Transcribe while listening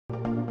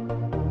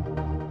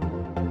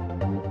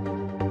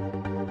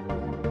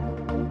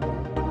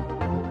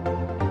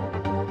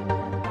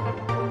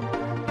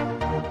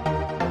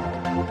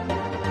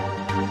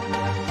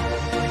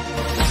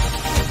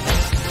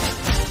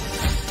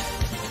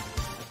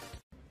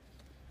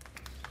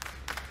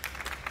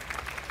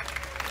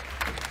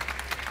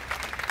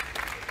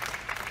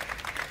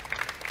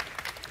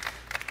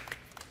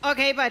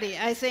Okay, buddy,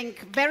 I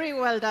think very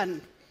well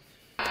done.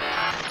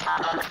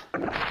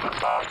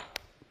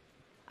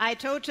 I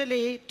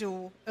totally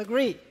do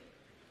agree.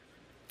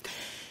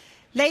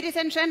 Ladies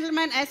and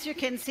gentlemen, as you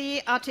can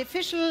see,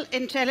 artificial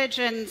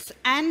intelligence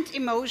and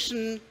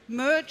emotion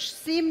merge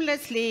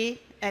seamlessly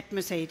at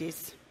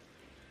Mercedes.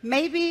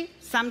 Maybe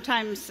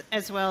sometimes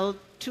as well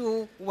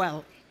too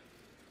well.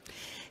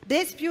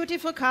 This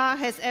beautiful car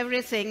has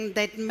everything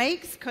that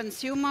makes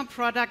consumer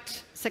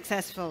product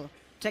successful: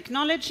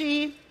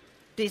 technology,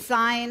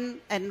 design,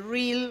 and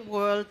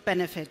real-world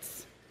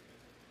benefits.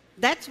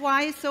 That's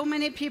why so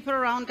many people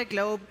around the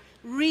globe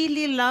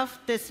really loved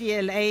the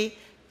CLA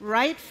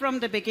right from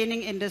the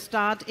beginning in the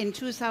start in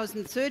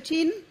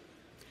 2013,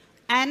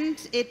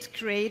 and it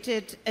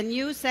created a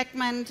new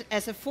segment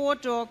as a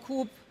four-door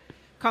coupe,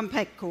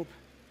 compact coupe.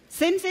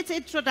 Since its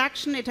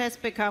introduction, it has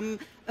become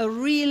a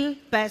real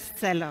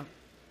bestseller.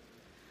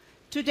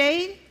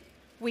 Today,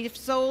 we've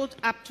sold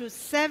up to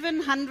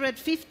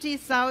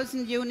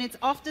 750,000 units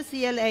of the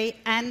CLA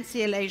and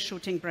CLA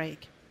shooting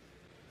brake.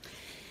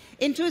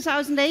 In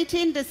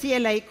 2018, the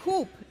CLA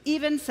Coupe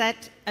even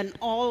set an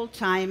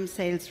all-time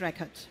sales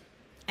record.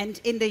 And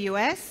in the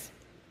US,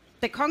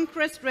 the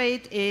conquest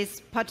rate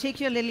is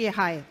particularly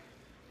high.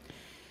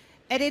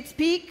 At its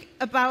peak,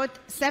 about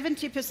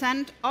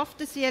 70% of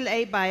the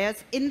CLA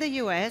buyers in the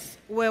US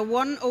were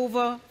won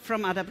over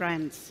from other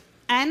brands.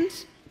 And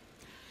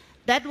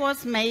that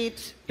was made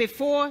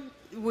before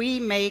we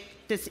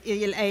make the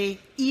CLA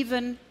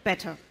even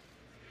better.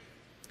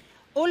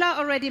 Ola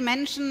already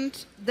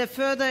mentioned the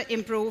further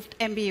improved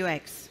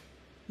MBUX.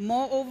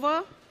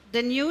 Moreover,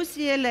 the new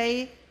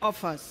CLA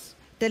offers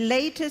the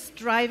latest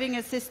driving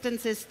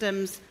assistance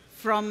systems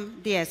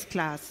from the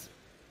S-Class.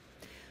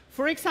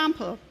 For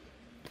example,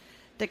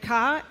 the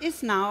car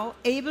is now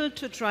able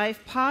to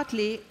drive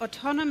partly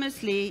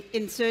autonomously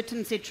in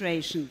certain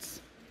situations.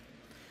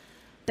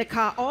 The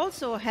car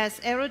also has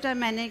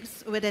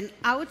aerodynamics with an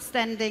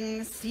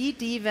outstanding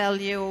CD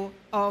value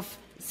of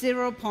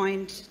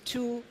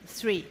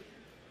 0.23.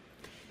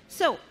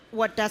 So,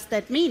 what does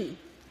that mean?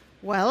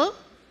 Well,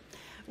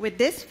 with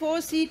this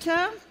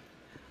four-seater,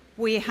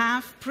 we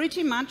have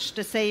pretty much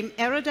the same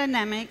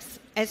aerodynamics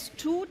as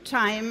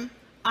two-time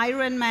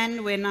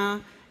Ironman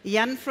winner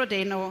Jan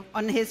Frodeno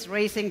on his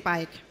racing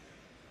bike.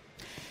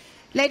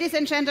 Ladies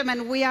and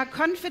gentlemen, we are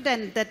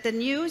confident that the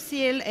new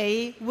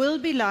CLA will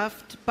be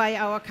loved by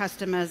our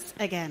customers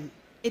again.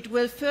 It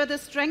will further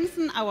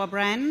strengthen our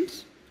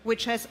brand,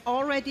 which has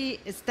already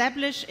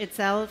established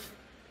itself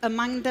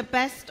among the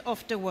best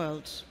of the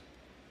world.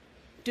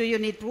 Do you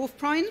need proof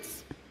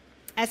points?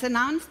 As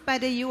announced by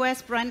the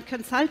US brand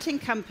consulting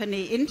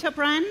company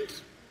Interbrand,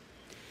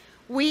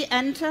 we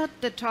entered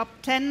the top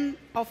 10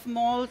 of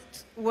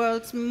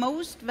world's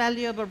most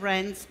valuable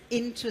brands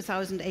in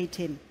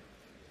 2018.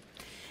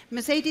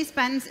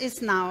 Mercedes-Benz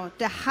is now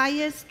the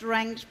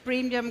highest-ranked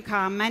premium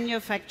car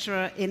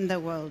manufacturer in the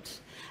world.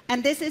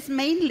 And this is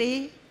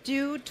mainly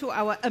due to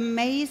our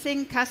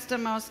amazing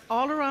customers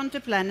all around the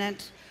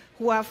planet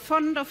who are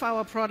fond of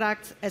our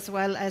products as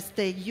well as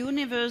the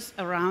universe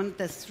around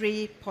the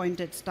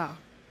three-pointed star.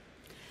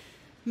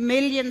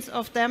 Millions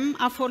of them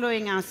are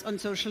following us on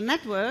social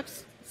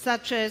networks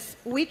such as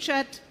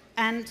WeChat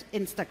and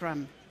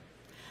Instagram.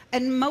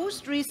 And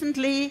most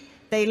recently,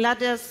 they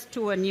led us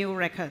to a new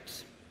record.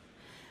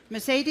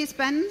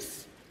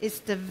 Mercedes-Benz is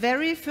the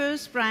very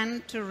first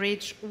brand to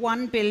reach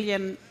 1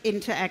 billion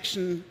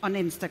interaction on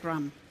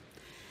Instagram.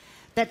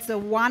 That's a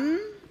 1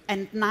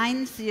 and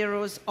 9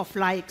 zeros of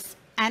likes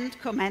and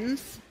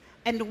comments,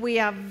 and we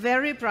are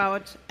very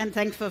proud and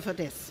thankful for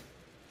this.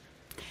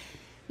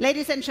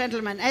 Ladies and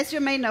gentlemen, as you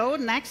may know,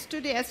 next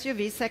to the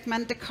SUV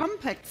segment, the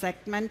compact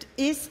segment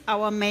is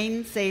our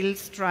main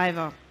sales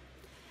driver.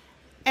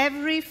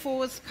 Every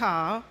fourth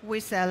car we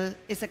sell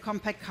is a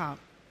compact car.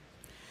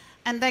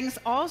 And thanks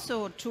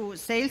also to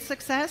sales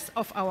success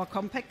of our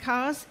compact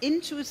cars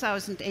in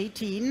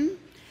 2018,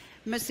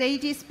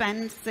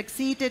 Mercedes-Benz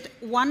succeeded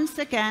once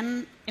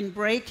again in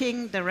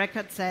breaking the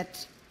record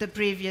set the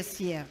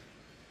previous year.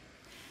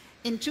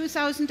 In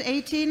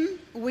 2018,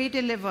 we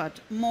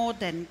delivered more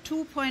than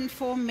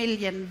 2.4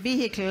 million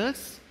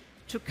vehicles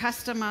to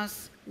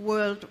customers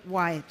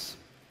worldwide.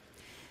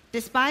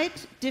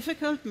 Despite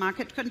difficult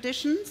market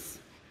conditions,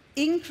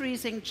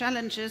 increasing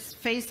challenges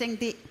facing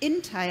the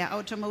entire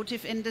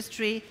automotive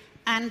industry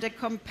and a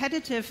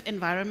competitive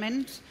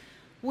environment,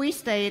 we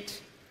stayed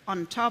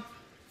on top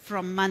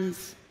from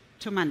month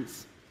to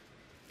month.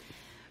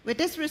 With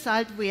this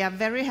result, we are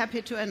very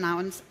happy to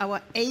announce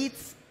our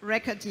 8th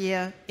record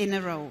year in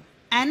a row.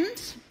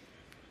 And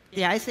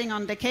the icing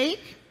on the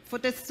cake, for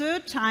the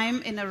 3rd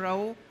time in a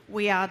row,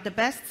 we are the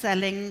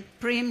best-selling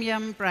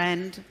premium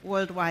brand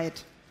worldwide.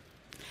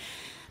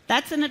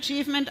 That's an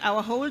achievement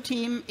our whole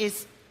team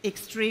is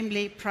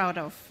extremely proud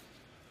of.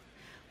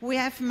 We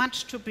have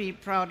much to be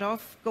proud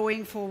of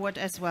going forward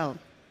as well.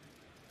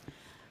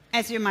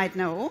 As you might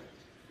know,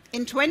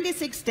 in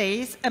 26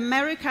 days,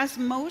 America's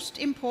most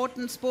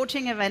important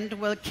sporting event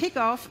will kick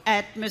off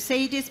at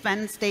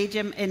Mercedes-Benz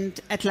Stadium in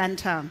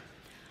Atlanta.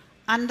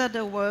 under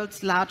the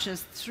world's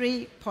largest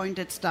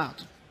three-pointed star.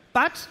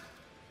 But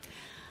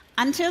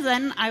until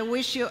then, I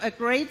wish you a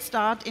great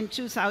start in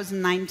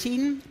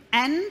 2019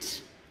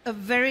 and a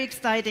very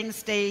exciting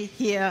stay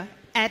here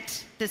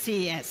at the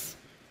CES.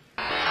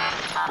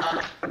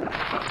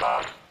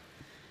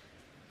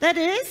 That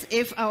is,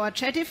 if our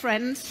chatty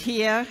friends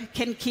here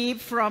can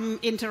keep from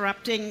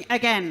interrupting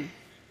again.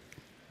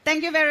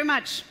 Thank you very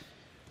much.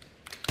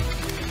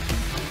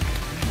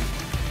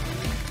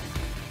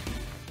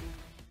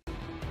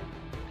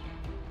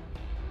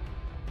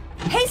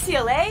 Hey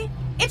CLA,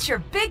 it's your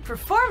big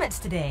performance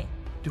today.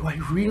 Do I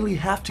really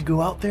have to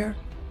go out there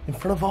in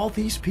front of all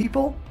these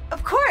people?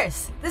 Of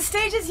course, the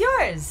stage is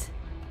yours.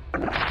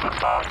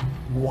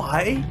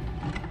 Why?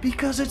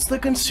 Because it's the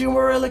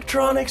Consumer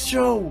Electronics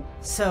Show.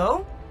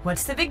 So,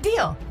 what's the big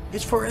deal?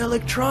 It's for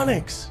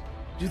electronics.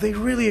 Do they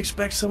really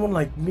expect someone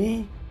like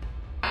me?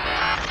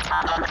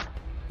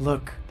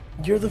 Look,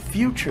 you're the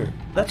future.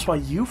 That's why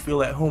you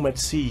feel at home at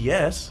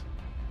CES.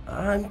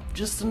 I'm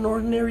just an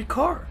ordinary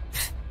car.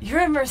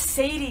 You're a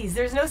Mercedes.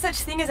 There's no such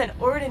thing as an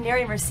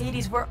ordinary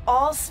Mercedes. We're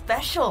all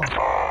special.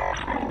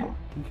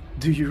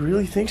 Do you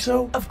really think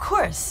so? Of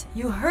course.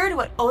 You heard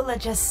what Ola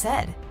just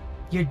said.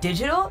 You're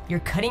digital, you're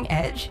cutting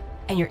edge,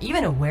 and you're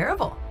even a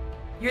wearable.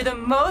 You're the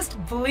most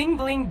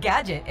bling-bling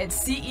gadget at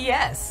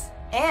CES.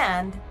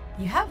 And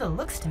you have the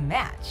looks to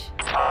match.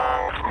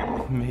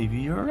 Maybe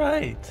you're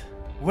right.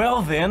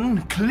 Well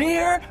then,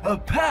 clear a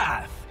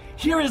path.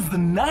 Here is the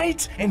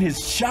knight and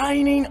his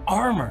shining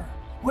armor.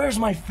 Where's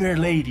my fair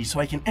lady so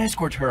I can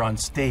escort her on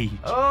stage?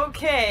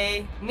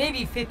 Okay,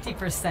 maybe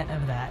 50%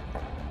 of that.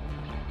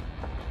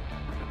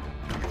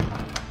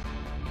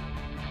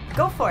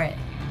 Go for it.